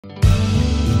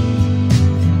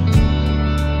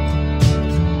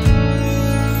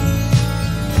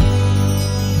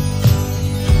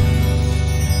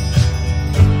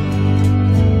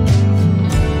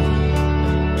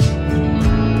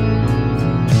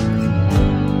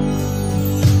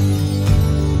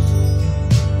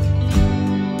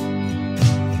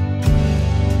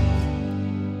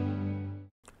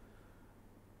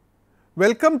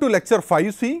Welcome to lecture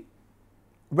 5C,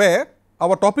 where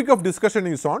our topic of discussion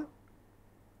is on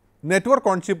network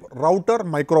on chip router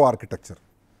microarchitecture.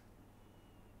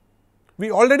 We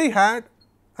already had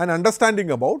an understanding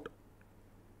about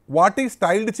what is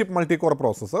tiled chip multi-core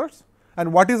processors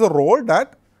and what is the role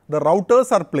that the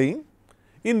routers are playing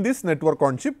in this network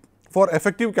on chip for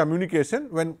effective communication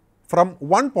when from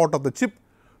one part of the chip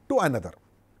to another.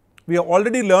 We have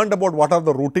already learned about what are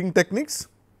the routing techniques,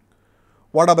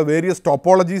 what are the various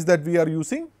topologies that we are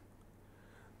using.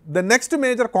 The next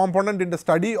major component in the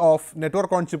study of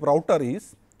network on chip router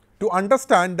is to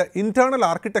understand the internal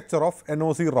architecture of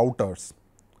NOC routers.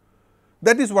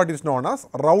 That is what is known as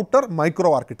router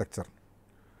microarchitecture.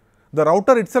 The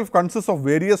router itself consists of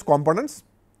various components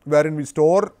wherein we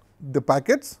store the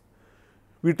packets.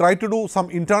 We try to do some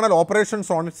internal operations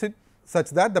on it such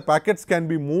that the packets can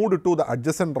be moved to the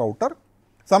adjacent router.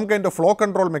 Some kind of flow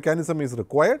control mechanism is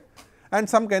required, and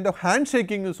some kind of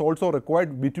handshaking is also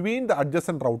required between the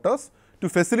adjacent routers to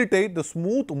facilitate the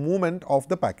smooth movement of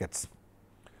the packets.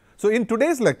 So, in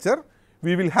today's lecture,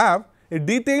 we will have a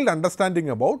detailed understanding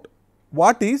about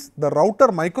what is the router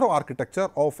microarchitecture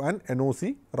of an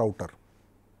NOC router.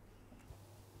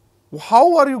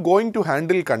 How are you going to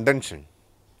handle contention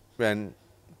when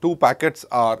two packets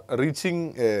are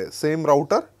reaching a same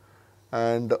router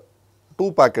and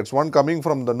two packets, one coming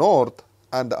from the north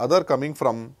and the other coming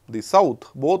from the south,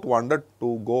 both wanted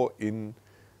to go in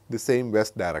the same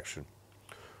west direction.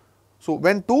 So,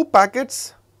 when two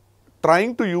packets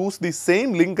trying to use the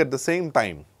same link at the same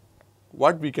time,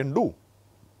 what we can do?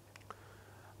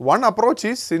 One approach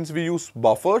is, since we use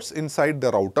buffers inside the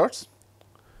routers,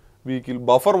 we will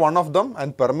buffer one of them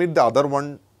and permit the other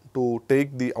one to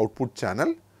take the output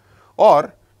channel,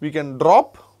 or we can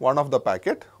drop one of the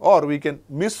packet, or we can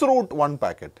misroute one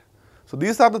packet. So,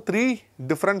 these are the three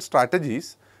different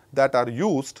strategies that are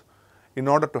used in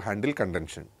order to handle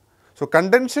contention. So,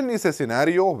 contention is a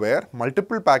scenario where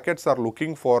multiple packets are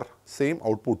looking for same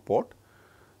output port.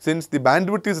 Since the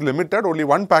bandwidth is limited, only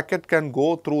one packet can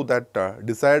go through that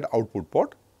desired output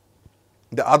port.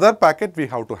 The other packet we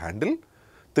have to handle.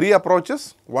 Three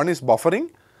approaches: one is buffering,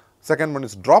 second one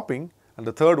is dropping, and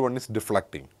the third one is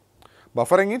deflecting.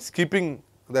 Buffering is keeping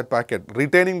that packet,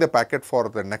 retaining the packet for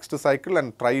the next cycle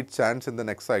and try its chance in the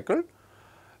next cycle.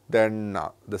 Then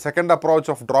the second approach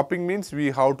of dropping means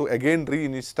we have to again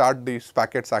restart these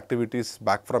packets activities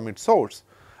back from its source.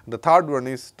 The third one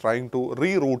is trying to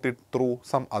reroute it through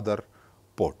some other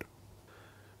port.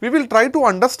 We will try to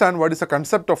understand what is the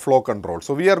concept of flow control.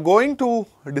 So, we are going to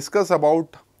discuss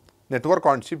about network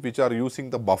on chip which are using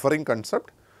the buffering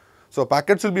concept. So,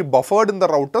 packets will be buffered in the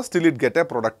router till it get a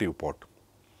productive port.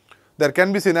 There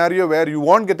can be scenario where you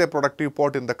won't get a productive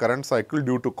port in the current cycle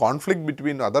due to conflict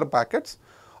between other packets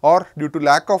or due to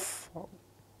lack of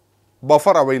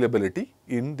buffer availability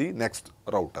in the next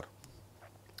router.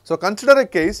 So, consider a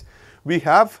case we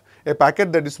have a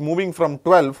packet that is moving from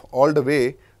 12 all the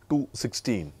way to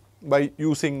 16 by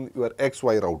using your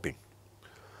XY routing.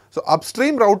 So,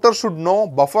 upstream router should know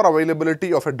buffer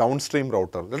availability of a downstream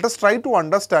router. Let us try to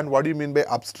understand what you mean by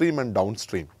upstream and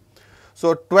downstream.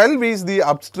 So, 12 is the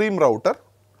upstream router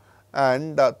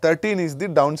and 13 is the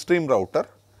downstream router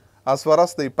as far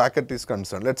as the packet is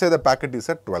concerned. Let us say the packet is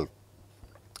at 12.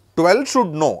 12 should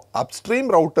know, upstream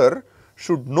router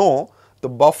should know the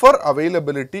buffer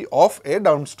availability of a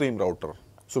downstream router.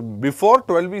 So, before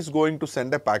 12 is going to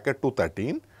send a packet to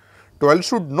 13, 12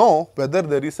 should know whether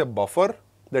there is a buffer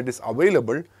that is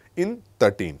available in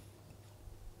 13.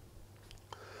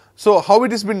 So, how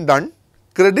it has been done?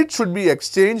 Credit should be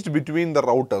exchanged between the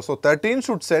routers. So, 13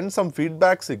 should send some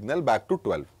feedback signal back to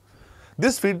 12.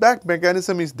 This feedback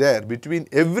mechanism is there between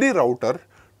every router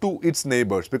to its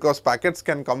neighbors, because packets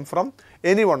can come from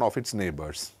any one of its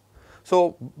neighbors.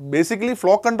 So, basically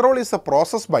flow control is a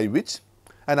process by which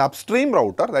an upstream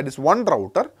router, that is one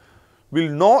router, will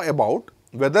know about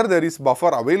whether there is buffer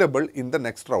available in the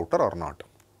next router or not.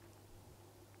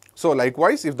 So,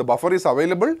 likewise, if the buffer is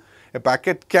available, a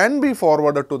packet can be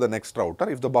forwarded to the next router.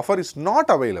 If the buffer is not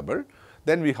available,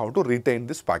 then we have to retain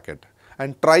this packet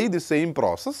and try the same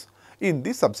process in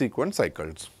the subsequent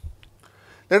cycles.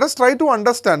 Let us try to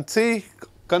understand. Say,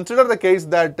 consider the case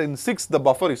that in 6 the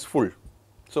buffer is full.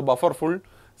 So, buffer full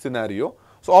scenario.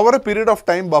 So, over a period of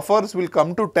time, buffers will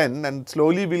come to 10 and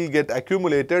slowly will get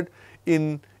accumulated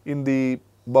in the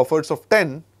buffers of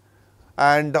 10,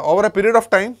 and over a period of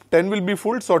time 10 will be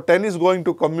full. So, 10 is going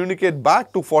to communicate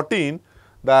back to 14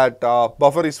 that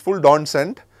buffer is full, don't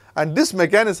send, and this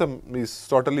mechanism is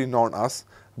totally known as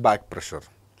back pressure.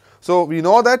 So, we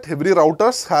know that every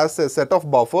router has a set of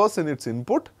buffers in its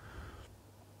input.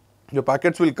 Your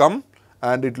packets will come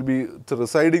and it will be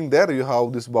residing there. You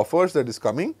have this buffers that is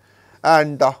coming,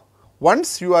 and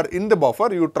once you are in the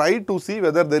buffer, you try to see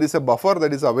whether there is a buffer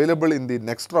that is available in the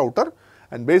next router,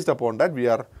 and based upon that we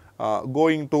are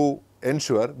going to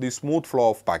ensure the smooth flow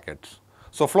of packets.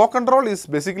 So, flow control is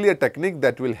basically a technique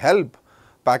that will help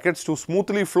packets to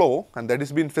smoothly flow, and that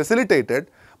is being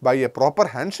facilitated by a proper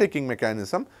handshaking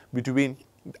mechanism between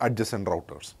adjacent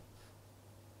routers.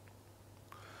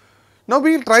 Now,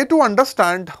 we will try to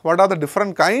understand what are the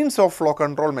different kinds of flow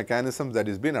control mechanisms that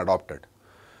is being adopted.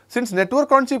 Since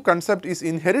network on chip concept is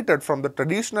inherited from the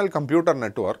traditional computer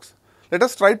networks, let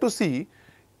us try to see,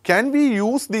 can we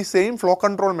use the same flow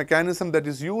control mechanism that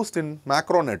is used in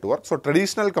macro networks, so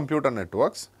traditional computer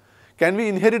networks, can we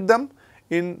inherit them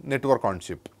in network on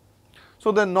chip?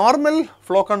 So, the normal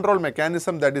flow control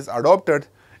mechanism that is adopted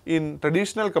in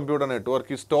traditional computer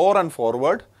network is store and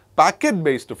forward packet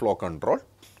based flow control.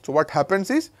 So, what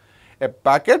happens is, a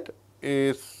packet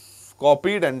is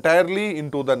copied entirely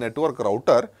into the network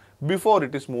router before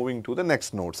it is moving to the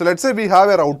next node. So, let us say we have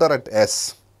a router at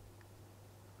S.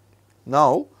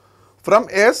 Now, from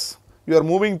S you are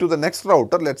moving to the next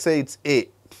router, let us say it is A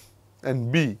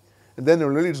and B, and then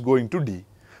only it is going to D.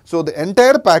 So, the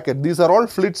entire packet, these are all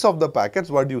flits of the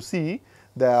packets. What you see,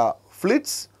 the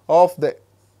flits of the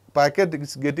packet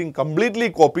is getting completely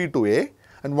copied to A,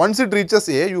 and once it reaches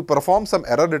A, you perform some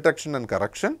error detection and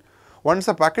correction. Once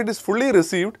the packet is fully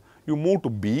received, you move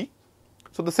to B.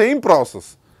 So, the same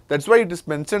process. That is why it is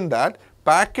mentioned that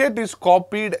packet is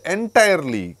copied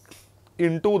entirely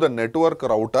into the network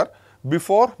router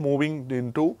before moving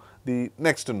into the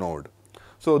next node.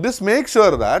 So, this makes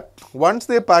sure that once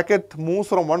the packet moves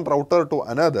from one router to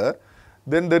another,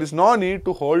 then there is no need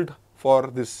to hold for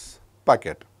this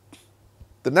packet.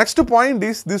 The next point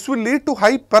is, this will lead to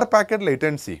high per packet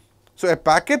latency. So, a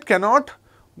packet cannot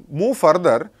move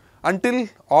further until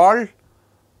all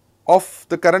of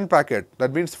the current packet,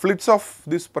 that means flits of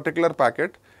this particular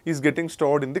packet, is getting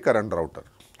stored in the current router.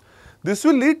 This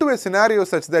will lead to a scenario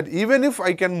such that even if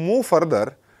I can move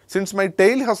further, since my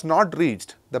tail has not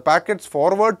reached, the packet's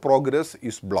forward progress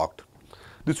is blocked.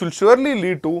 This will surely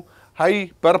lead to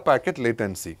high per packet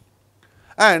latency.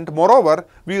 And moreover,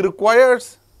 we require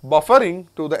buffering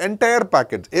to the entire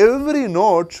packet. Every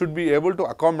node should be able to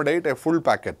accommodate a full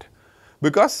packet,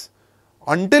 because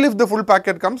until if the full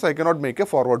packet comes, I cannot make a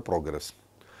forward progress.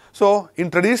 So, in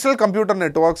traditional computer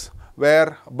networks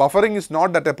where buffering is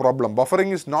not that a problem,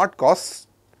 buffering is not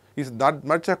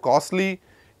much a costly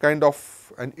kind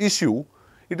of an issue,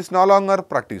 it is no longer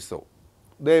practiced so.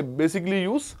 They basically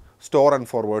use store and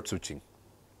forward switching.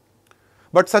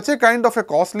 But such a kind of a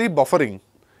costly buffering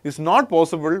is not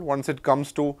possible once it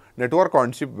comes to network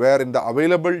on chip, where in the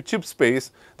available chip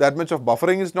space that much of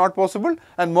buffering is not possible,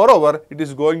 and moreover it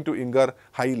is going to incur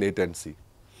high latency.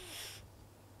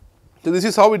 So, this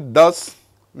is how it does.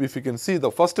 If you can see, the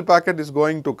first packet is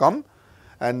going to come,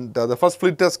 and the first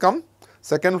flit has come,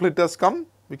 second flit has come,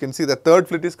 we can see the third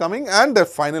flit is coming, and the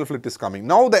final flit is coming.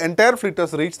 Now, the entire flit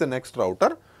has reached the next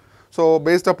router. So,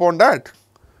 based upon that,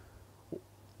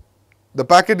 the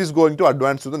packet is going to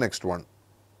advance to the next one.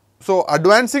 So,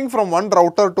 advancing from one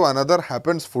router to another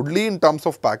happens fully in terms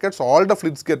of packets, all the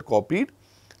flits get copied,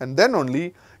 and then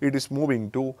only it is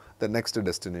moving to the next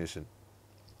destination.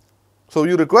 So,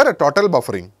 you require a total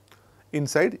buffering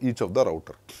inside each of the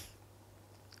router.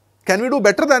 Can we do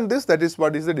better than this? That is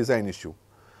what is the design issue.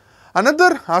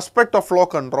 Another aspect of flow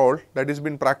control that has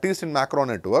been practiced in macro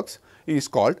networks is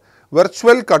called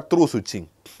virtual cut-through switching.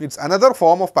 It is another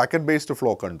form of packet-based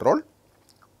flow control.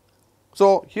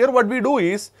 So, here what we do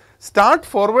is start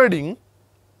forwarding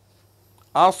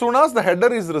as soon as the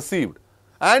header is received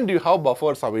and you have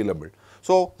buffers available.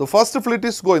 So, the first flit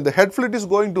is going, the head flit is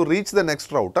going to reach the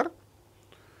next router.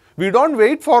 We do not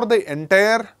wait for the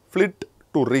entire flit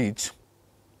to reach,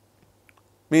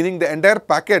 meaning the entire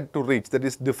packet to reach, that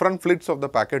is different flits of the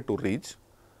packet to reach.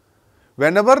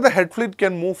 Whenever the head flit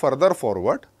can move further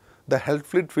forward, the head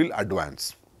flit will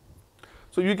advance.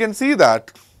 So, you can see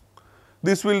that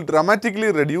this will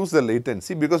dramatically reduce the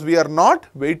latency, because we are not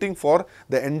waiting for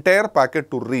the entire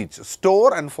packet to reach.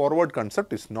 Store and forward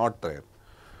concept is not there.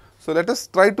 So, let us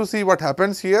try to see what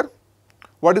happens here.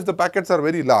 What if the packets are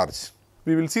very large?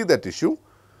 We will see that issue.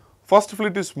 First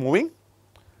flit is moving,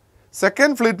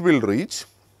 second flit will reach.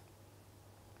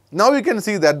 Now, you can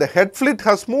see that the head flit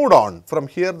has moved on. From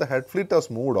here the head flit has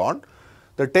moved on.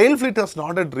 The tail flit has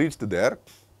not yet reached there.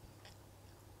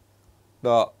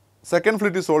 The second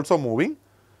flit is also moving.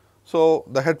 So,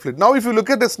 the head flit. Now, if you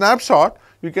look at the snapshot,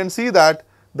 you can see that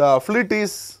the flit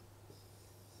is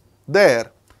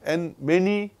there in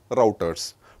many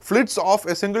routers. Flits of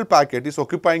a single packet is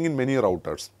occupying in many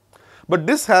routers. but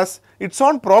this has its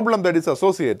own problem that is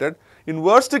associated. In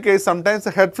worst case, sometimes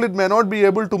the head flit may not be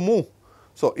able to move.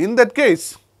 So, in that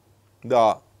case,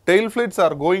 the tail flits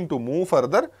are going to move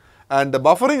further and the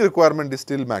buffering requirement is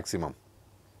still maximum.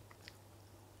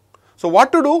 So,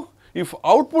 what to do if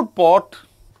output port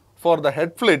for the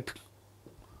head flit,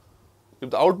 if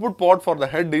the output port for the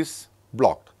head is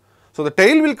blocked? So, the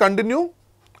tail will continue,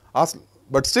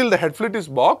 but still the head flit is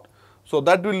blocked. So,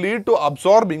 that will lead to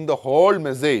absorbing the whole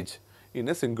message in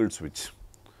a single switch.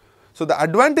 So, the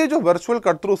advantage of virtual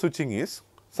cut-through switching is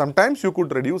sometimes you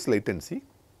could reduce latency.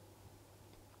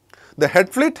 The head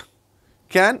flit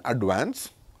can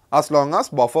advance as long as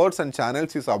buffers and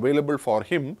channels is available for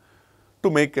him to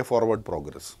make a forward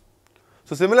progress.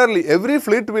 So, similarly, every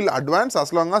flit will advance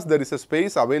as long as there is a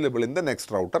space available in the next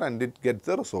router and it gets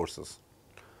the resources.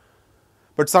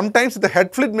 But sometimes the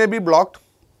head flit may be blocked,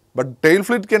 but tail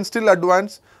flit can still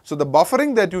advance. So, the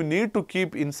buffering that you need to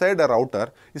keep inside a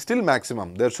router is still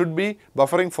maximum. There should be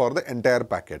buffering for the entire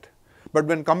packet. But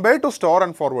when compared to store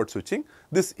and forward switching,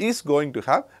 this is going to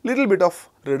have little bit of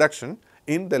reduction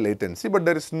in the latency, but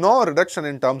there is no reduction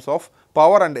in terms of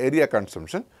power and area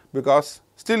consumption, because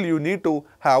still you need to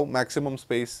have maximum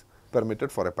space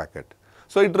permitted for a packet.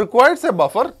 So, it requires a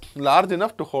buffer large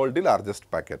enough to hold the largest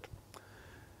packet.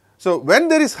 So, when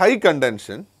there is high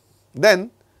contention,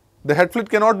 then the head flit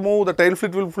cannot move, the tail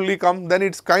flit will fully come, then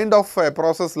it is kind of a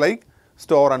process like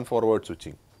store and forward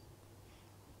switching.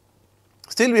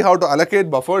 Still we have to allocate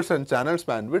buffers and channels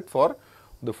bandwidth for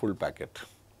the full packet.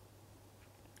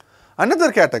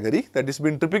 Another category that is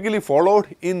been typically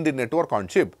followed in the network on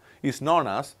chip is known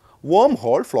as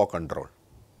wormhole flow control.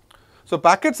 So,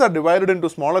 packets are divided into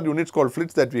smaller units called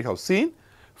flits that we have seen.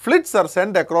 Flits are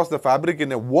sent across the fabric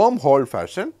in a wormhole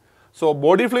fashion. So,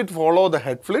 body flit follow the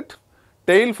head flit,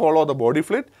 tail follow the body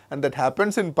flit, and that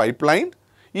happens in pipeline.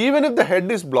 Even if the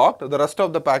head is blocked, the rest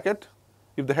of the packet,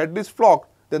 if the head is blocked,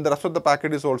 then the rest of the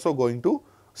packet is also going to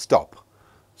stop.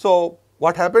 So,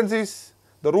 what happens is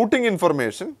the routing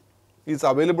information is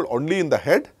available only in the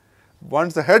head.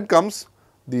 Once the head comes,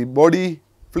 the body,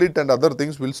 flit and other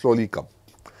things will slowly come.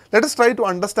 Let us try to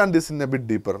understand this in a bit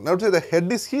deeper. Now, say the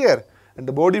head is here and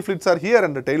the body flits are here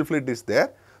and the tail flit is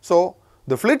there. So,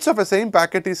 the flits of a same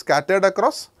packet is scattered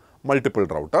across multiple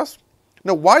routers.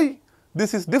 Now, why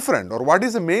this is different, or what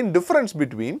is the main difference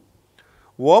between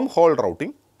wormhole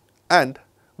routing and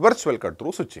virtual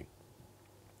cut-through switching?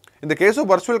 In the case of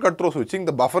virtual cut-through switching,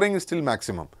 the buffering is still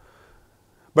maximum.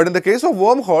 But in the case of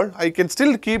wormhole, I can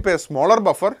still keep a smaller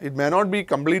buffer. It may not be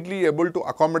completely able to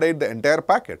accommodate the entire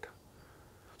packet.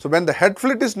 So, when the head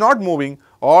flit is not moving,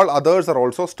 all others are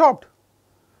also stopped.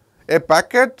 A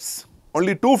packet's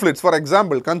only 2 flits, for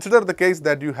example, consider the case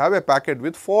that you have a packet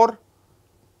with 4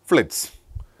 flits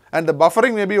and the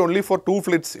buffering may be only for 2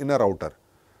 flits in a router.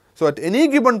 So, at any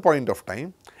given point of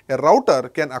time, a router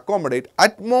can accommodate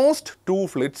at most 2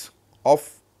 flits of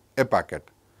a packet.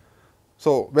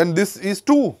 So, when this is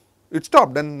 2, it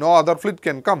stopped, then no other flit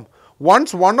can come.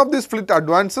 Once one of these flit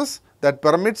advances, that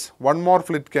permits one more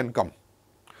flit can come.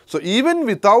 So, even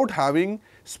without having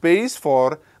space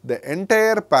for the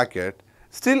entire packet,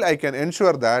 still I can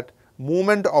ensure that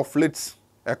movement of flits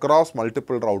across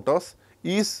multiple routers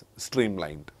is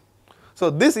streamlined. So,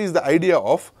 this is the idea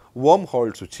of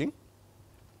wormhole switching,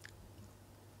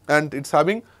 and it is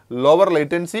having lower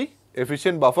latency,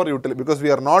 efficient buffer utility, because we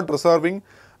are not reserving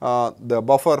the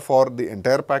buffer for the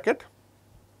entire packet.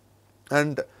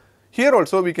 And here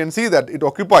also we can see that it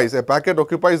occupies, a packet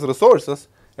occupies resources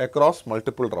across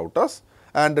multiple routers,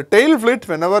 and the tail flit,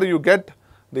 whenever you get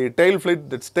the tail flit,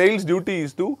 its tail's duty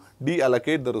is to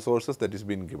deallocate the resources that is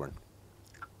being given.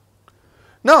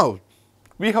 Now,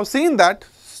 we have seen that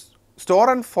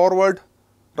store and forward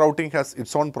routing has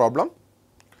its own problem,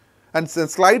 and a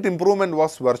slight improvement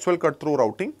was virtual cut-through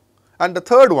routing, and the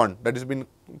third one that has been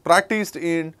practiced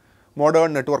in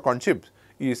modern network on chips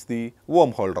is the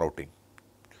wormhole routing.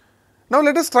 Now,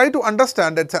 let us try to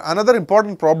understand that another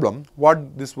important problem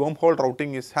what this wormhole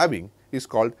routing is having is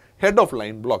called head of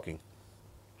line blocking.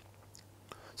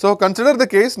 So, consider the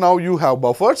case, now you have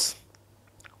buffers.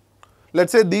 Let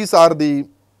us say these are the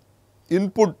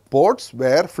input ports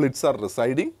where flits are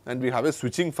residing and we have a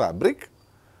switching fabric.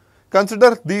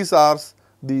 Consider these are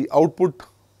the output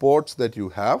ports that you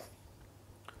have,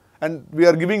 and we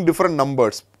are giving different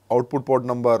numbers, output port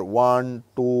number 1,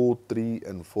 2, 3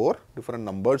 and 4, different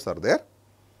numbers are there.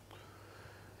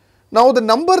 Now, the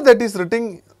number that is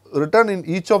written in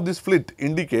each of these flit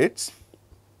indicates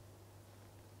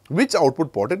which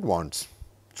output port it wants.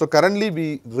 So, currently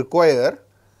we require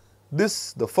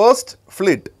this, the first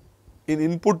flit in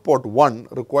input port 1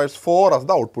 requires 4 as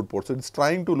the output port. So, it is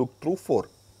trying to look through 4.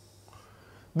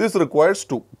 This requires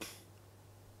 2.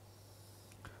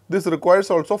 This requires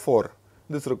also 4.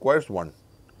 This requires 1.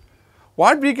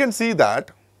 What we can see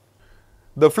that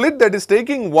the flit that is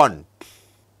taking 1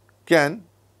 can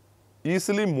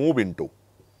easily move into.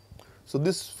 So,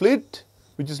 this flit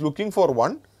which is looking for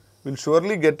 1 will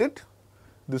surely get it.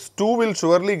 This 2 will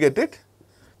surely get it.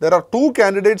 There are 2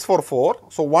 candidates for 4.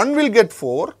 So, 1 will get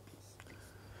 4.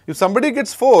 If somebody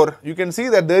gets 4, you can see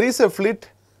that there is a flit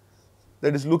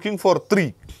that is looking for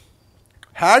 3.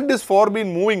 Had this 4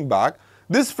 been moving back,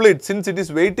 this flit, since it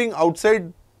is waiting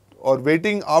outside or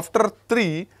waiting after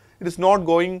 3, it is not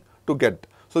going to get.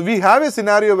 So, we have a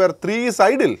scenario where 3 is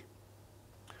idle.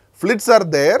 Flits are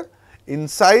there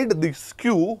inside this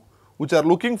queue which are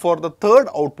looking for the third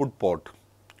output port,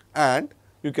 and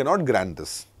you cannot grant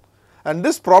this. And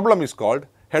this problem is called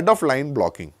head of line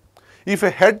blocking. If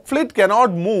a head flit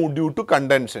cannot move due to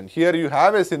contention, here you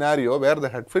have a scenario where the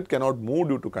head flit cannot move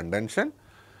due to contention,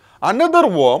 another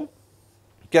worm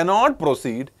cannot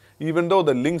proceed even though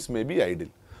the links may be idle.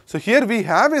 So, here we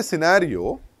have a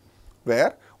scenario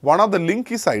where one of the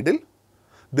link is idle,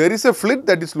 there is a flit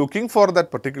that is looking for that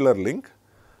particular link,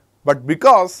 but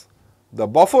because the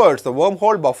buffers, the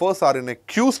wormhole buffers are in a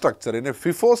queue structure, in a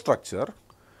FIFO structure,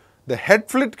 the head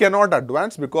flit cannot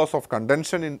advance because of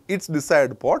contention in its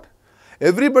desired port.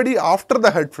 Everybody after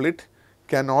the head flit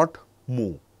cannot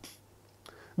move.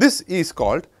 This is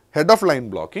called head of line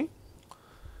blocking.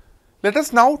 Let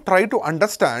us now try to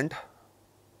understand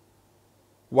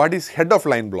what is head of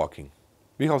line blocking.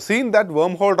 We have seen that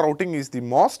wormhole routing is the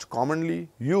most commonly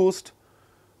used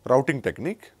routing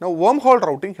technique. Now, wormhole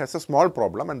routing has a small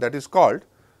problem, and that is called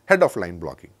head of line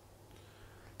blocking.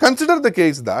 Consider the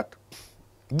case that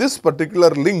this particular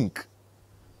link,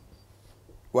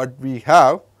 what we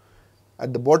have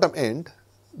at the bottom end,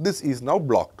 this is now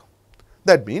blocked.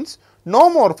 That means no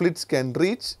more flits can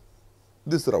reach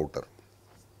this router.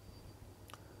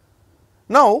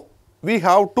 Now, we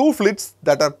have 2 flits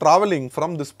that are traveling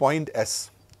from this point S.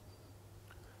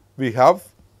 We have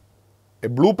a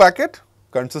blue packet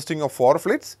consisting of 4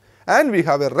 flits, and we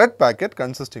have a red packet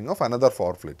consisting of another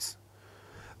 4 flits.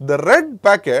 The red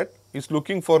packet is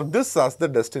looking for this as the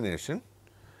destination,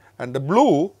 and the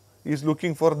blue is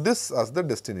looking for this as the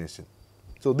destination.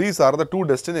 So, these are the 2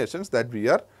 destinations that we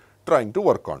are trying to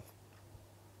work on.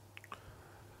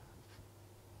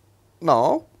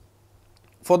 Now,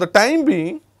 for the time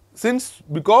being, since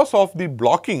because of the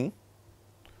blocking,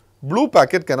 blue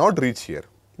packet cannot reach here,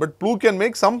 but blue can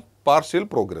make some partial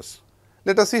progress.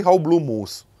 Let us see how blue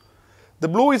moves. The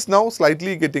blue is now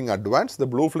slightly getting advanced, the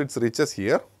blue flits reaches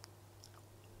here.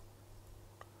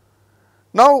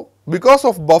 Now, because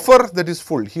of buffer that is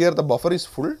full, here the buffer is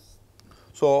full.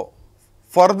 So,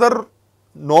 further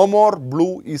no more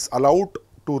blue is allowed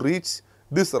to reach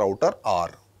this router R.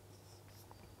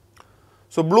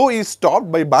 So, blue is stopped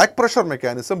by back pressure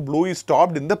mechanism, blue is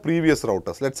stopped in the previous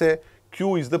routers. Let us say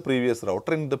Q is the previous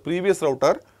router. In the previous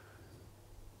router,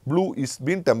 blue is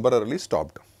been temporarily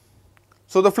stopped.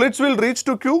 So, the flits will reach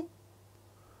to Q,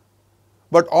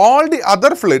 but all the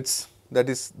other flits, that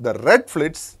is the red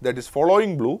flits that is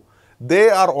following blue, they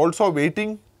are also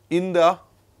waiting in the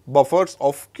buffers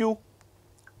of Q.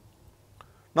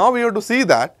 Now, we have to see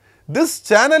that this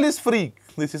channel is free.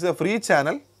 This is a free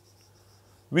channel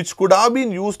which could have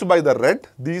been used by the red,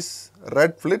 these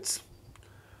red flits.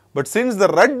 But since the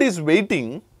red is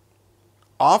waiting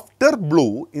after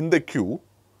blue in the queue,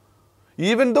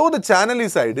 even though the channel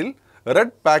is idle,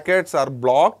 red packets are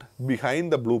blocked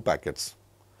behind the blue packets.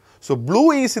 So,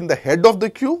 blue is in the head of the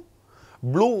queue,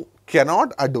 blue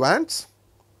cannot advance.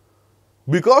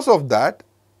 Because of that,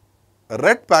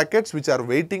 red packets which are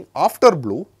waiting after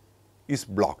blue is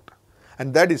blocked,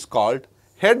 and that is called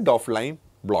head of line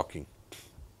blocking.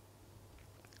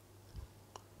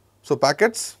 So,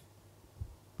 packets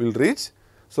will reach.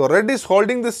 So, red is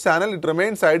holding this channel, it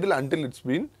remains idle until it has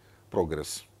been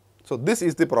progress. So, this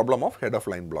is the problem of head of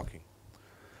line blocking.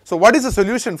 So, what is the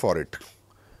solution for it?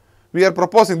 We are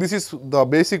proposing, this is the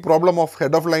basic problem of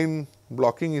head of line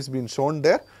blocking is being shown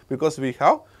there, because we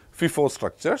have FIFO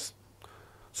structures.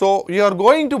 So, we are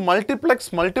going to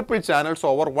multiplex multiple channels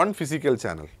over one physical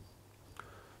channel.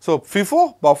 So,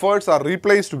 FIFO buffers are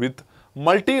replaced with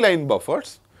multi-line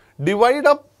buffers. Divide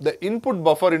up the input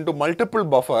buffer into multiple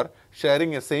buffer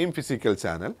sharing a same physical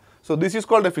channel. So, this is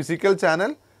called a physical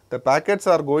channel. The packets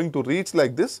are going to reach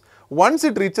like this. Once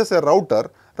it reaches a router,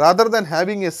 rather than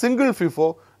having a single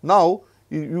FIFO, now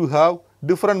you have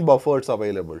different buffers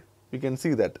available. You can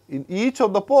see that in each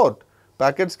of the port,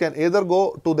 packets can either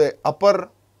go to the upper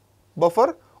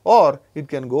buffer or it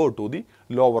can go to the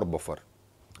lower buffer.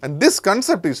 And this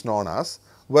concept is known as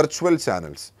virtual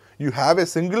channels. You have a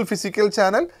single physical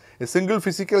channel. A single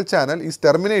physical channel is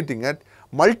terminating at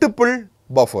multiple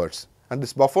buffers, and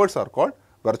these buffers are called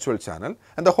virtual channel,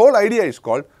 and the whole idea is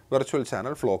called virtual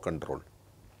channel flow control.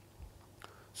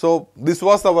 So, this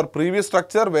was our previous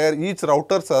structure where each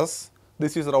router says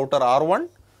this is router R1,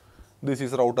 this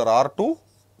is router R2.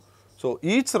 So,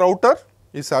 each router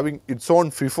is having its own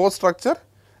FIFO structure,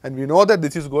 and we know that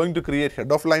this is going to create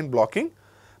head of line blocking.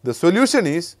 The solution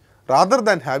is, rather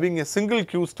than having a single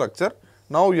queue structure,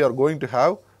 now we are going to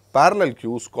have parallel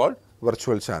queues called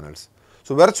virtual channels.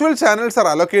 So, virtual channels are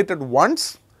allocated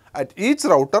once at each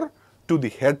router to the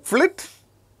head flit,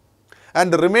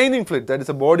 and the remaining flit, that is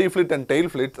a body flit and tail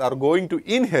flits, are going to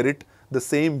inherit the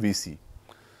same VC.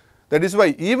 That is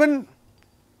why even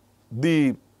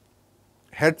the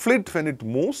head flit, when it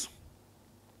moves,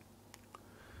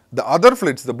 the other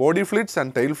flits, the body flits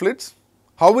and tail flits,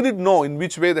 how will it know in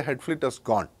which way the head flit has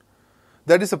gone?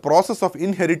 That is a process of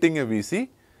inheriting a VC.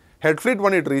 Head flit,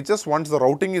 when it reaches, once the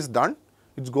routing is done,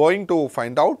 it is going to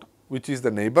find out which is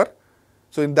the neighbor.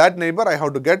 So, in that neighbor, I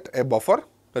have to get a buffer,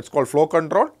 that is called flow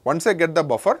control. Once I get the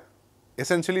buffer,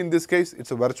 essentially in this case, it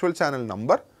is a virtual channel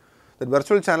number. That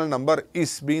virtual channel number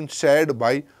is being shared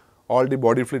by all the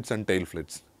body flits and tail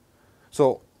flits.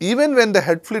 So, even when the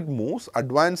head flit moves,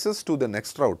 advances to the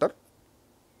next router,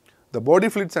 the body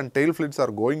flits and tail flits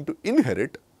are going to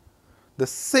inherit the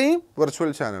same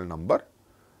virtual channel number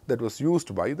that was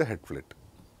used by the head flit.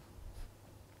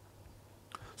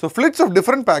 So, flits of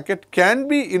different packet can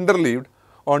be interleaved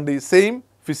on the same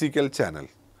physical channel.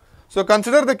 So,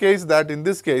 consider the case that in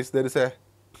this case there is a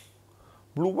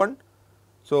blue one.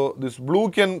 So, this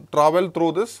blue can travel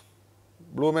through this,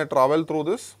 blue may travel through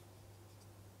this.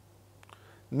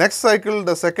 Next cycle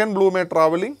the second blue may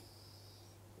traveling.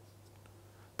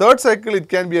 Third cycle it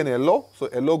can be an yellow, so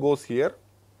yellow goes here.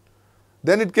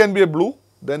 Then it can be a blue,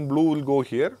 then blue will go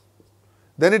here.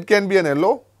 Then it can be an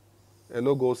yellow,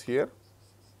 yellow goes here.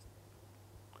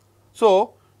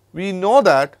 So, we know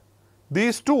that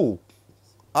these two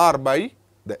are by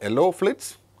the yellow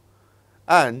flits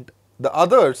and the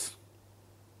others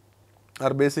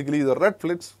are basically the red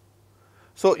flits.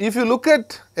 So, if you look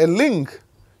at a link,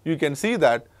 you can see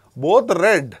that both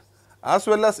red as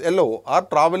well as yellow are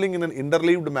traveling in an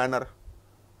interleaved manner,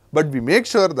 but we make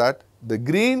sure that the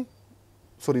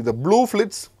the blue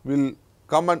flits will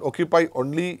come and occupy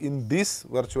only in this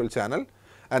virtual channel,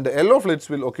 and the yellow flits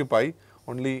will occupy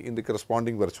only in the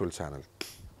corresponding virtual channel.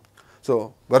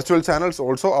 So, virtual channels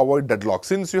also avoid deadlock.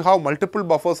 Since you have multiple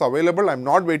buffers available, I am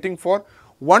not waiting for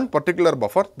one particular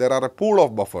buffer, there are a pool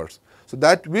of buffers. So,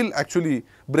 that will actually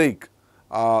break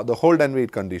the hold and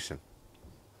wait condition,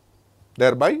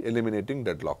 thereby eliminating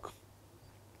deadlock.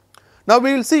 Now,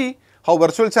 we will see how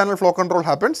virtual channel flow control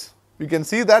happens. We can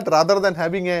see that rather than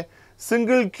having a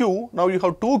single queue, now you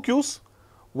have two queues,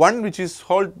 one which is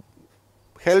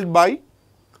held by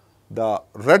the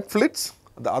red flits,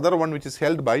 the other one which is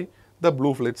held by the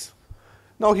blue flits.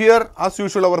 Now, here as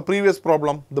usual our previous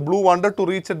problem, the blue wanted to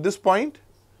reach at this point,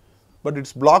 but it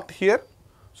is blocked here.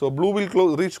 So, blue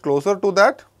will reach closer to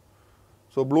that.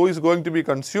 So, blue is going to be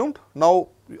consumed. Now,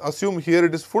 assume here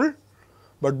it is full,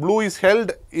 but blue is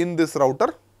held in this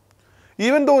router.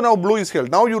 Even though now blue is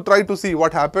held, now you try to see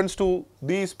what happens to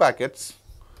these packets.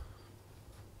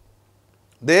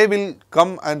 They will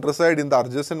come and reside in the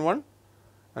adjacent one,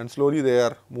 and slowly they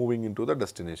are moving into the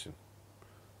destination.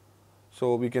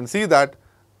 So, we can see that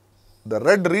the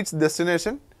red reached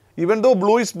destination. Even though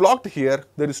blue is blocked here,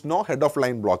 there is no head of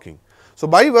line blocking. So,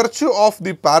 by virtue of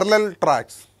the parallel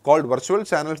tracks called virtual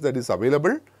channels that is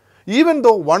available, even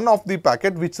though one of the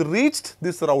packet which reached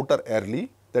this router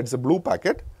early, that is a blue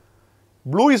packet,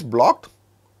 blue is blocked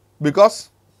because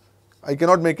I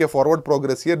cannot make a forward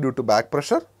progress here due to back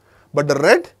pressure, but the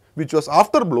red which was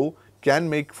after blue can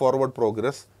make forward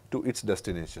progress to its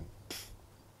destination.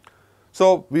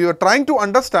 So, we were trying to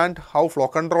understand how flow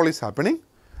control is happening,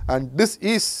 and this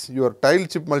is your tile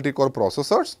chip multi-core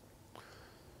processors.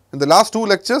 In the last two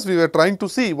lectures, we were trying to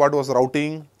see what was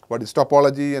routing, what is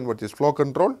topology and what is flow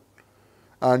control,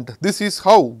 and this is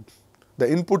how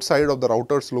the input side of the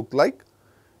routers look like.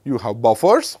 You have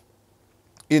buffers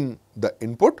in the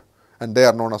input and they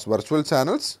are known as virtual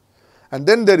channels, and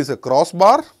then there is a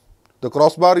crossbar. The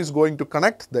crossbar is going to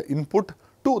connect the input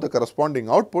to the corresponding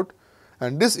output,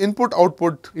 and this input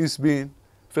output is being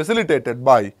facilitated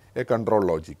by a control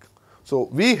logic. So,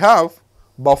 we have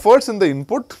buffers in the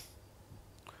input,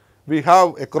 we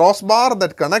have a crossbar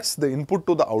that connects the input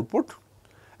to the output,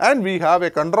 and we have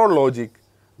a control logic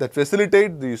that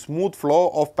facilitates the smooth flow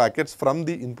of packets from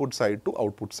the input side to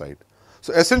output side.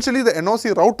 So, essentially the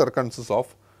NOC router consists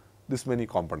of this many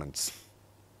components.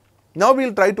 Now we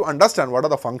will try to understand what are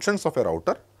the functions of a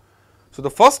router. So the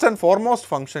first and foremost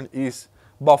function is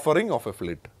buffering of a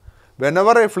flit.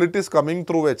 Whenever a flit is coming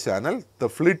through a channel, the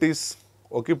flit is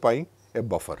occupying a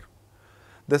buffer.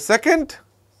 The second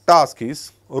task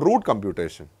is route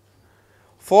computation.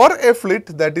 For a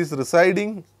flit that is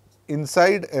residing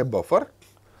inside a buffer,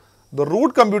 the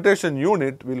route computation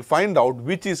unit will find out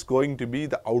which is going to be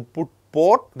the output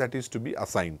port that is to be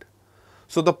assigned.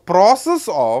 So the process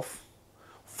of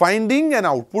finding an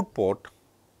output port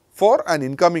for an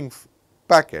incoming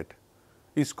packet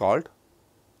is called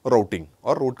routing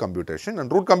or route computation,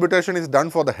 and route computation is done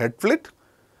for the head flit,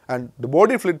 and the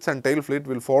body flits and tail flit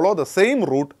will follow the same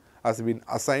route as been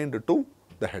assigned to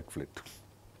the head flit.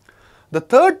 The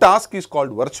third task is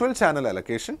called virtual channel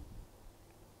allocation.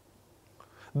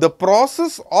 The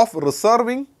process of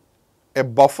reserving a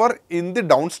buffer in the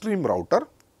downstream router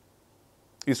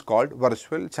is called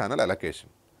virtual channel allocation.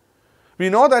 We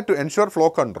know that to ensure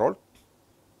flow control,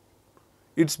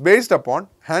 it is based upon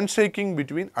handshaking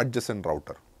between adjacent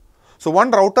router. So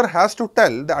one router has to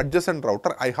tell the adjacent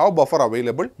router, I have buffer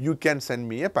available, you can send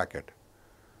me a packet.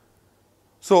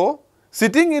 So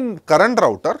sitting in current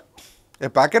router, a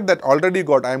packet that already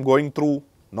got, I am going through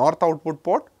north output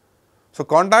port. So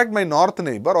contact my north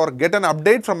neighbor or get an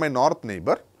update from my north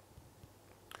neighbor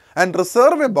and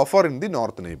reserve a buffer in the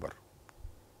north neighbor.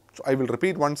 So I will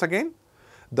repeat once again,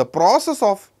 the process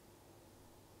of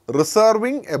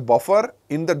reserving a buffer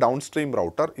in the downstream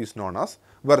router is known as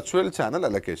virtual channel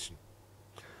allocation.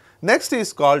 Next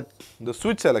is called the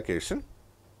switch allocation.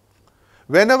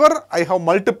 Whenever I have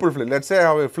multiple flits, let us say I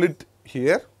have a flit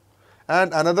here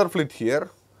and another flit here,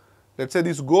 let us say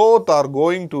these both are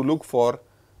going to look for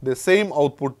the same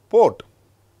output port,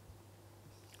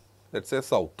 let us say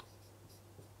south.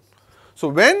 So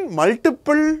when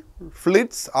multiple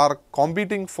flits are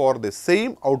competing for the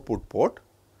same output port,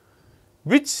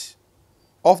 which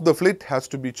of the flit has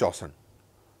to be chosen?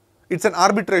 It is an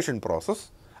arbitration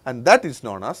process, and that is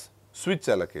known as switch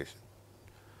allocation.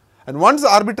 And once the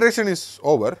arbitration is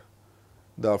over,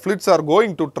 the flits are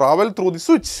going to travel through the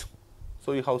switch.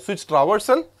 So you have switch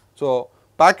traversal. So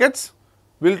packets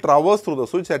will traverse through the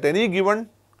switch at any given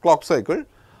clock cycle.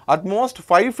 At most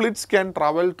 5 flits can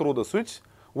travel through the switch,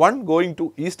 one going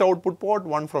to east output port,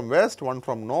 one from west, one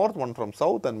from north, one from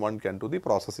south, and one can to the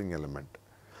processing element.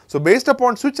 So based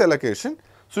upon switch allocation,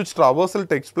 switch traversal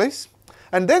takes place,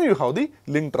 and then you have the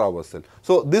link traversal.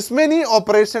 So this many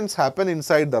operations happen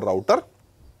inside the router,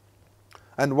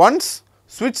 and once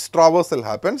switch traversal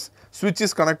happens, switch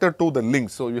is connected to the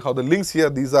links. So you have the links here,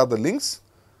 these are the links,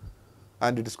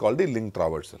 and it is called the link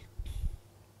traversal.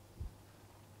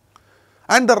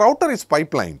 And the router is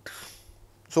pipelined.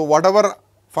 So whatever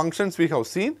functions we have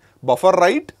seen, buffer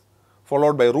write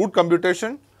followed by route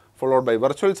computation, followed by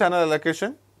virtual channel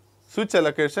allocation, switch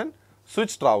allocation,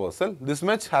 switch traversal. This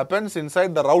much happens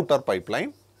inside the router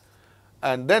pipeline,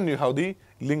 and then you have the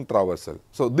link traversal.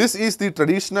 So this is the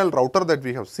traditional router that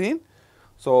we have seen.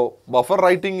 So buffer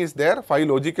writing is there, 5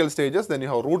 logical stages, then you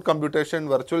have route computation,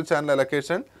 virtual channel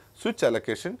allocation, switch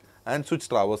allocation, and switch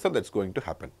traversal that is going to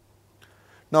happen.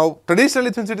 Now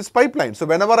traditionally, since it is pipeline, so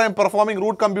whenever I am performing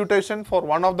route computation for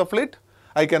one of the flit,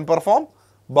 I can perform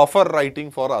buffer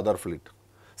writing for other flit.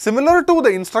 Similar to the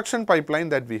instruction pipeline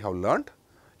that we have learnt,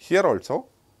 here also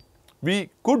we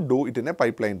could do it in a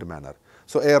pipelined manner.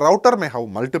 So a router may have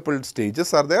multiple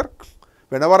stages are there.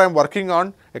 Whenever I am working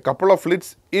on a couple of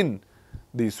flits in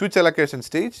the switch allocation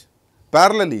stage,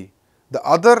 parallelly the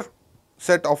other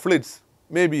set of flits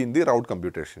may be in the route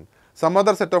computation. Some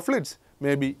other set of flits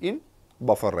may be in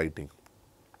buffer writing.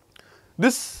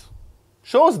 This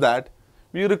shows that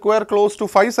we require close to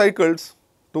 5 cycles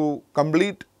to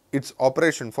complete its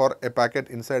operation for a packet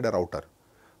inside a router.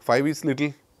 5 is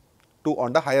little too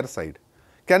on the higher side.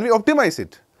 Can we optimize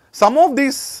it? Some of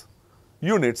these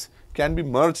units can be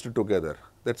merged together.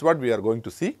 That is what we are going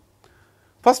to see.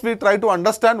 First, we try to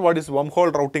understand what is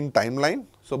wormhole routing timeline.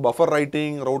 So buffer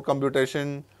writing, route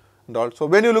computation, and all. So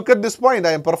when you look at this point,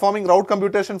 I am performing route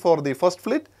computation for the first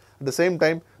flit, at the same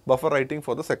time buffer writing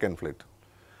for the second flit.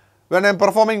 When I am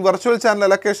performing virtual channel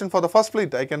allocation for the first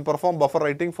flit, I can perform buffer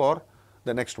writing for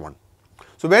the next one.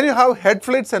 So when you have head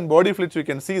flits and body flits, you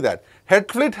can see that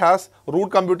head flit has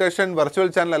route computation, virtual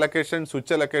channel allocation, switch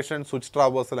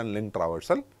traversal, and link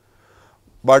traversal.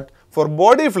 But for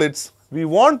body flits, we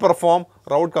won't perform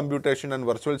route computation and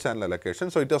virtual channel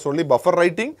allocation. So it is only buffer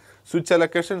writing, switch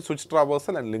allocation, switch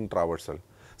traversal, and link traversal.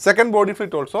 Second body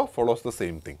flit also follows the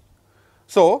same thing.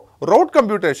 So route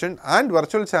computation and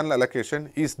virtual channel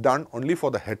allocation is done only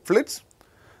for the head flits.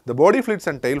 The body flits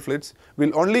and tail flits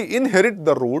will only inherit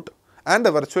the route and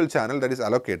the virtual channel that is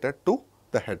allocated to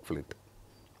the head fleet.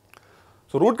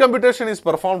 So, route computation is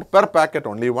performed per packet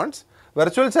only once,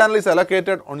 virtual channel is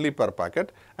allocated only per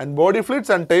packet, and body fleets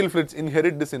and tail fleets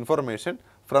inherit this information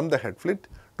from the head fleet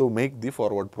to make the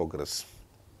forward progress.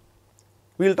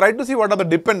 We will try to see what are the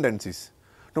dependencies.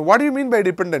 Now, what do you mean by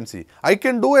dependency? I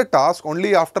can do a task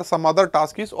only after some other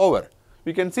task is over.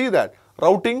 We can see that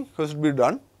routing has to be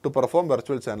done to perform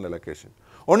virtual channel allocation.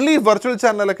 Only if virtual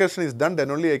channel allocation is done, then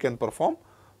only I can perform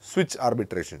switch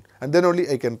arbitration, and then only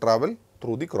I can travel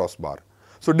through the crossbar.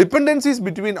 So, dependencies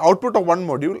between output of one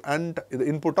module and the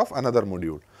input of another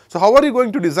module. So, how are you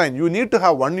going to design? You need to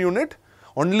have one unit.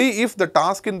 Only if the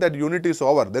task in that unit is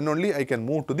over, then only I can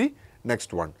move to the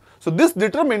next one. So, this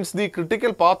determines the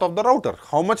critical path of the router.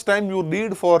 How much time you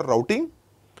need for routing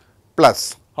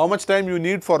plus how much time you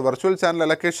need for virtual channel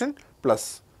allocation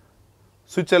plus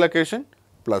switch allocation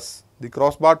plus the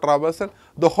crossbar traversal.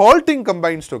 The whole thing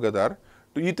combines together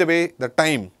to eat away the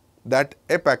time that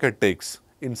a packet takes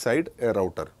inside a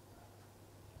router.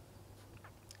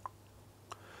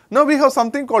 Now, we have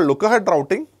something called look-ahead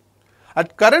routing.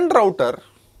 At current router,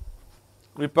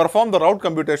 we perform the route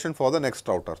computation for the next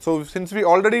router. So, since we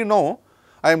already know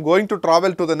I am going to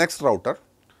travel to the next router,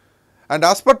 and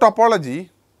as per topology,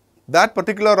 that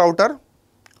particular router,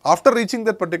 after reaching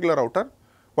that particular router,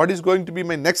 what is going to be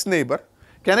my next neighbor?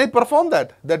 Can I perform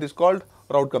that? That is called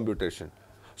route computation.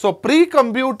 So,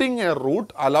 pre-computing a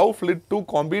route allow fleet to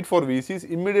compete for VCs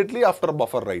immediately after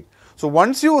buffer write. So,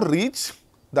 once you reach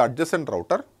the adjacent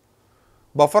router,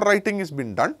 buffer writing is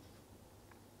been done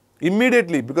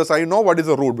immediately, because I know what is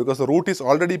the route, because the route is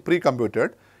already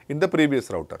pre-computed in the previous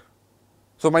router.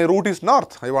 So, my route is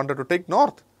north, I wanted to take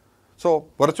north. So,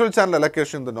 virtual channel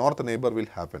allocation, the north neighbor will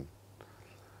happen.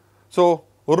 So,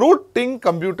 routing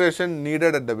computation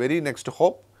needed at the very next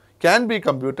hop can be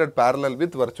computed parallel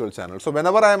with virtual channel. So,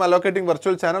 whenever I am allocating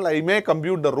virtual channel, I may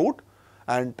compute the route,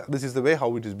 and this is the way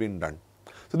how it is being done.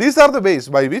 So, these are the ways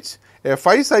by which a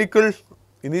 5-cycle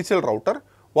initial router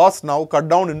was now cut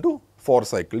down into 4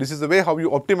 cycles. This is the way how you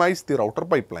optimize the router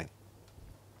pipeline.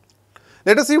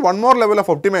 Let us see one more level of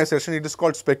optimization. It is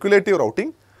called speculative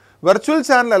routing. Virtual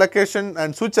channel allocation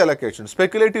and switch allocation,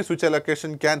 speculative switch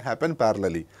allocation can happen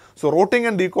parallelly. So, routing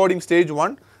and decoding stage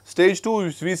 1, stage 2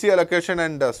 is VC allocation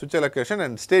and switch allocation,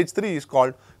 and stage 3 is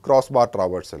called crossbar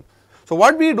traversal. So,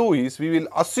 what we do is we will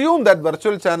assume that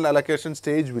virtual channel allocation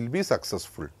stage will be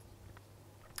successful.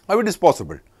 How it is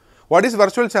possible? What is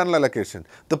virtual channel allocation?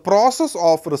 The process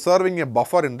of reserving a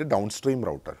buffer in the downstream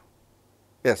router.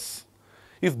 Yes,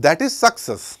 if that is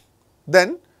success,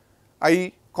 then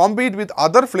I compete with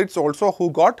other fleets also who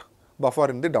got buffer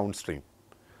in the downstream.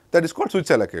 That is called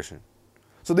switch allocation.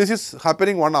 So, this is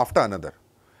happening one after another.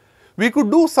 We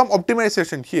could do some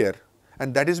optimization here,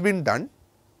 and that is been done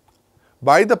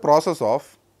by the process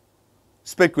of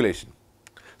speculation.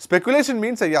 Speculation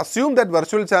means I assume that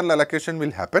virtual channel allocation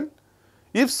will happen.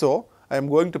 If so, I am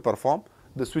going to perform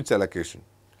the switch allocation.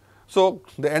 So,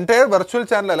 the entire virtual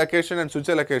channel allocation and switch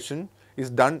allocation is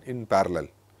done in parallel.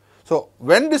 So,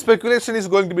 when the speculation is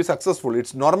going to be successful, it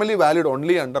is normally valid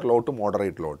only under low to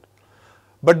moderate load.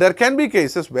 But there can be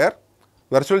cases where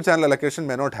virtual channel allocation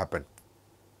may not happen.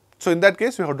 So, in that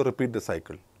case, we have to repeat the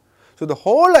cycle. So, the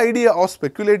whole idea of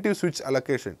speculative switch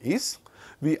allocation is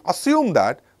we assume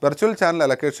that virtual channel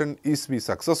allocation is be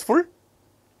successful.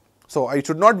 So, I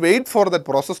should not wait for that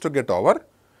process to get over.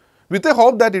 With a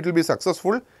hope that it will be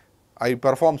successful, I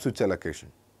perform switch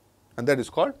allocation, and that is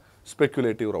called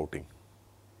speculative routing.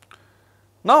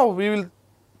 Now, we will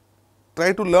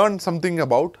try to learn something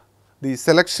about the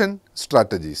selection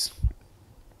strategies.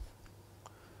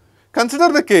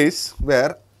 Consider the case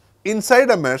where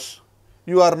inside a mesh,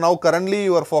 you are now currently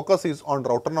your focus is on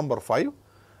router number 5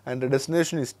 and the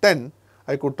destination is 10.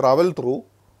 I could travel through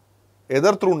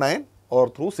either through 9 or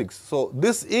through 6. So,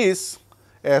 this is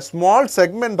a small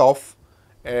segment of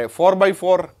a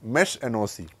 4x4 mesh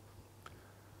NOC.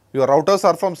 Your routers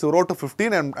are from 0 to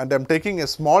 15 and I am taking a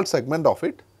small segment of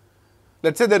it.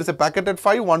 Let us say there is a packet at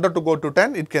 5 wanted to go to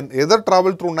 10, it can either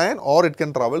travel through 9 or it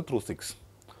can travel through 6.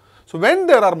 So, when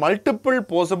there are multiple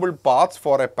possible paths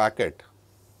for a packet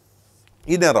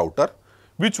in a router,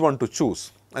 which one to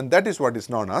choose, and that is what is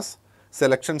known as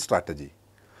selection strategy.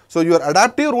 So, your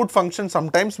adaptive route function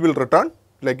sometimes will return,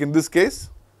 like in this case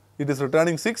it is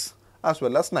returning 6 as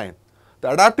well as 9.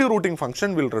 The adaptive routing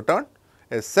function will return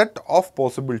a set of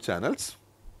possible channels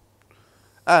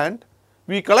and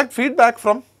we collect feedback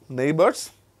from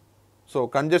neighbors. So,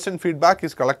 congestion feedback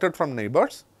is collected from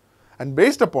neighbors and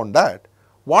based upon that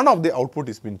one of the output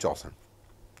is being chosen.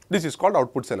 This is called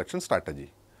output selection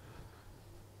strategy.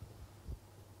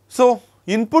 So,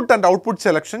 input and output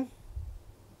selection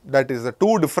that is the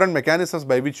two different mechanisms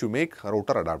by which you make a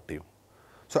router adaptive.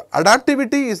 So,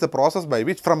 adaptivity is the process by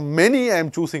which from many I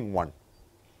am choosing one.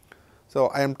 So,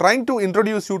 I am trying to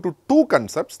introduce you to two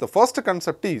concepts. The first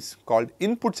concept is called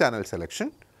input channel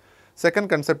selection. Second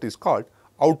concept is called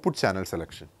output channel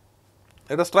selection.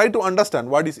 Let us try to understand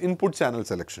what is input channel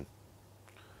selection.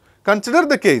 Consider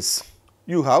the case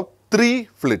you have 3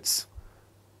 flits,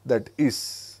 that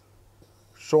is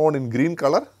shown in green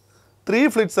color. 3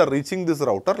 flits are reaching this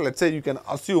router. Let us say you can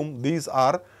assume these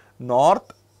are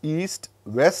north, east,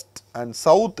 west and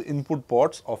south input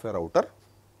ports of a router.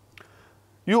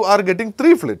 You are getting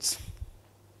 3 flits.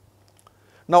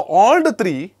 Now, all the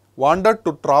 3 wanted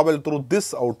to travel through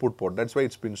this output port, that is why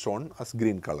it has been shown as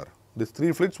green color. These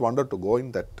 3 flits wanted to go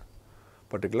in that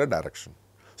particular direction.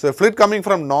 So, a flit coming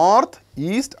from north,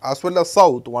 east as well as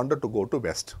south wanted to go to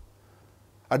west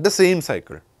at the same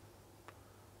cycle.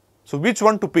 So, which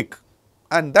one to pick?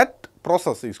 And that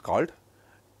process is called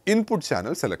input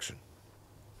channel selection.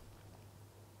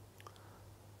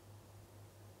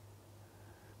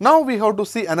 Now, we have to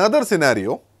see another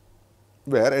scenario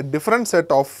where a different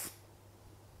set of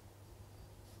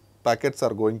packets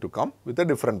are going to come with a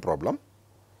different problem,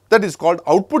 that is called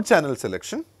output channel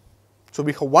selection. So,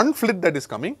 we have one flit that is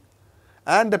coming,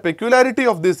 and the peculiarity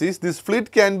of this is this flit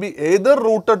can be either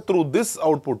routed through this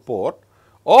output port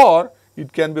or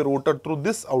it can be routed through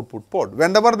this output port.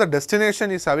 Whenever the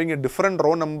destination is having a different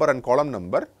row number and column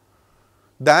number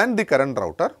than the current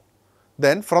router,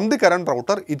 then from the current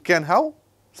router it can have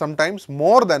sometimes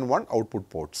more than one output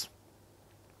ports.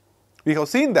 We have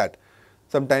seen that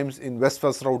sometimes in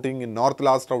west-west routing, in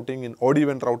north-last routing, in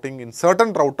odd-even routing, in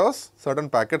certain routers, certain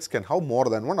packets can have more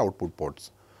than one output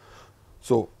ports.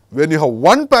 So, when you have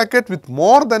one packet with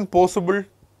more than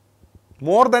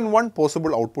one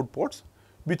possible output ports,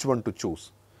 which one to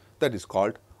choose? That is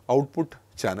called output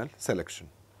channel selection.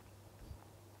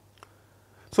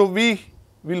 So, we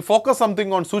will focus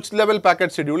something on switch level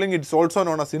packet scheduling. It is also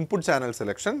known as input channel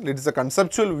selection. It is a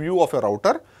conceptual view of a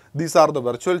router. These are the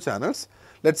virtual channels.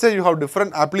 Let us say you have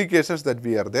different applications that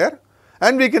we are there,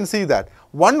 and we can see that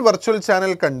one virtual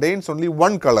channel contains only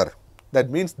one color. That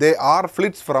means they are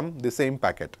flits from the same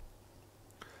packet.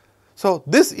 So,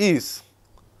 this is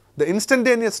the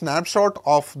instantaneous snapshot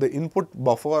of the input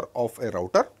buffer of a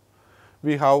router.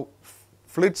 We have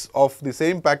flits of the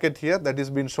same packet here, that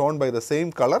is been shown by the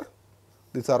same color.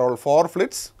 These are all 4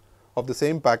 flits of the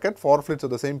same packet, 4 flits of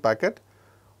the same packet,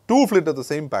 2 flits of the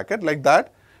same packet. Like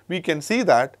that, we can see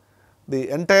that the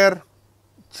entire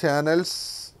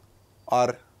channels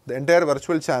are, the entire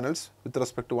virtual channels with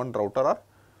respect to one router are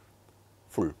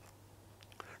full.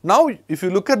 Now, if you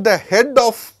look at the head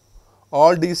of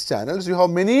all these channels, you have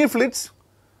many flits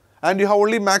and you have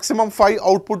only maximum 5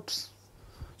 outputs.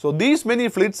 So, these many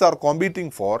flits are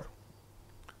competing for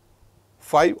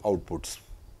 5 outputs.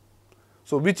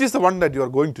 So, which is the one that you are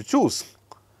going to choose?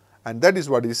 And that is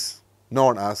what is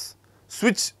known as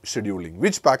switch scheduling,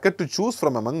 which packet to choose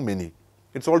from among many.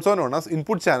 It is also known as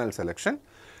input channel selection.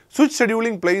 Switch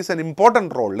scheduling plays an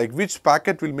important role, like which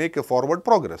packet will make a forward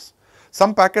progress.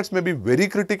 Some packets may be very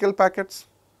critical packets,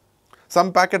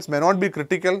 some packets may not be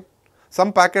critical,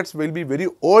 some packets will be very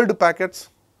old packets.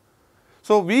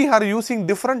 So, we are using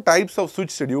different types of switch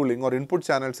scheduling or input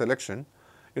channel selection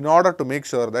in order to make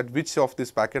sure that which of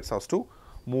these packets has to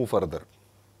move further.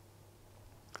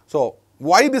 So,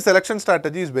 why the selection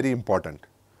strategy is very important?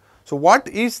 So, what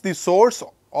is the source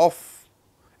of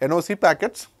NOC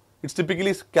packets? It is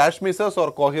typically cache misses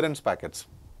or coherence packets.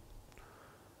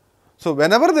 So,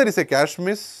 whenever there is a cache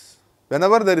miss,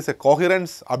 whenever there is a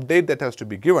coherence update that has to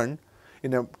be given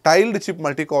in a tiled chip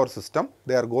multi-core system,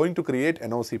 they are going to create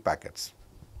NOC packets.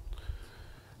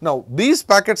 Now, these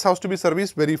packets have to be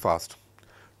serviced very fast.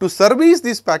 To service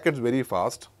these packets very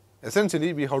fast,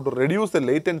 essentially we have to reduce the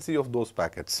latency of those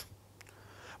packets.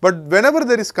 But whenever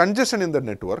there is congestion in the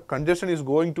network, congestion is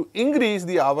going to increase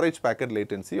the average packet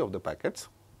latency of the packets.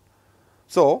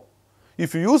 So,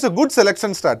 if you use a good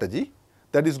selection strategy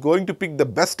that is going to pick the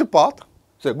best path,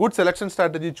 so a good selection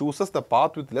strategy chooses the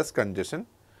path with less congestion,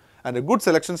 and a good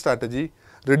selection strategy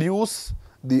reduces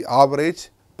the average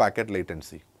packet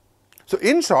latency. So,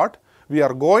 in short, we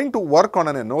are going to work on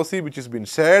an NOC which has been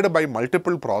shared by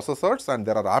multiple processors, and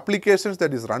there are applications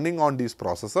that is running on these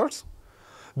processors.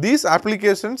 These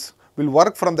applications will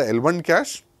work from the L1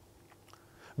 cache.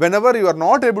 Whenever you are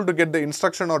not able to get the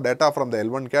instruction or data from the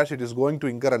L1 cache, it is going to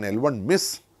incur an L1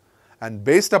 miss, and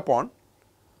based upon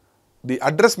the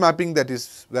address mapping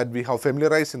that we have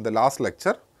familiarized in the last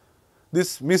lecture,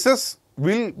 these misses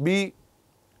will be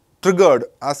triggered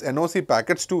as NOC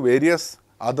packets to various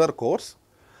other cores.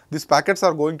 These packets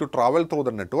are going to travel through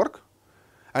the network,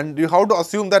 and you have to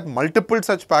assume that multiple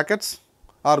such packets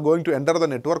are going to enter the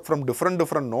network from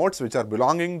different nodes which are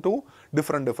belonging to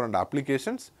different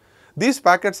applications. These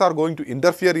packets are going to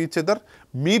interfere each other,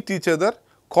 meet each other,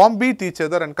 compete each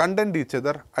other and contend each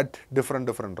other at different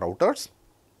routers.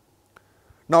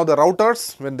 Now the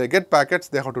routers, when they get packets,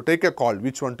 they have to take a call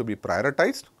which one to be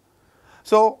prioritized.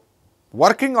 So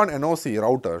working on NOC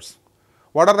routers,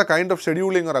 what are the kind of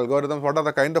scheduling or algorithms, what are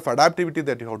the kind of adaptivity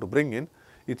that you have to bring in,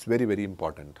 it's very, very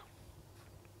important.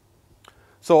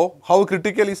 So how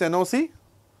critical is NOC?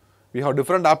 We have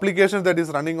different applications that is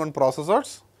running on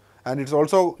processors, and it's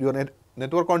also your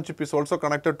network on chip is also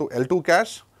connected to L2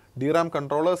 cache, DRAM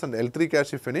controllers and L3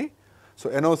 cache if any. So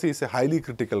NOC is a highly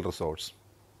critical resource.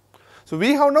 So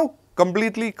we have now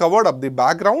completely covered up the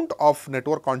background of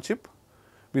network on chip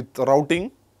with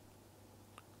routing,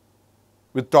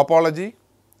 with topology,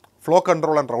 flow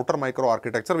control and router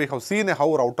microarchitecture. We have seen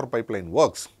how router pipeline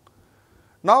works.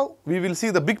 Now we will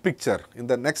see the big picture in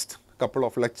the next couple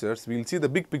of lectures. We will see the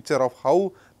big picture of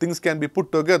how things can be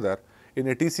put together in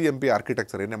a TCMP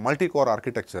architecture, in a multi-core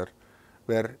architecture,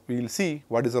 where we will see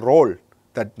what is the role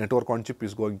that network on chip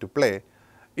is going to play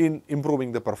in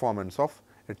improving the performance of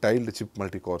a tiled chip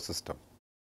multi-core system.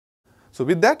 So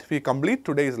with that, we complete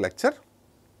today's lecture.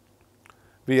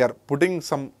 We are putting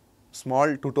some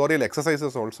small tutorial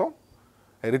exercises also.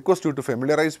 I request you to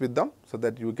familiarize with them so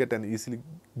that you get an easy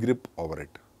grip over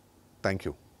it. Thank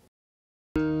you.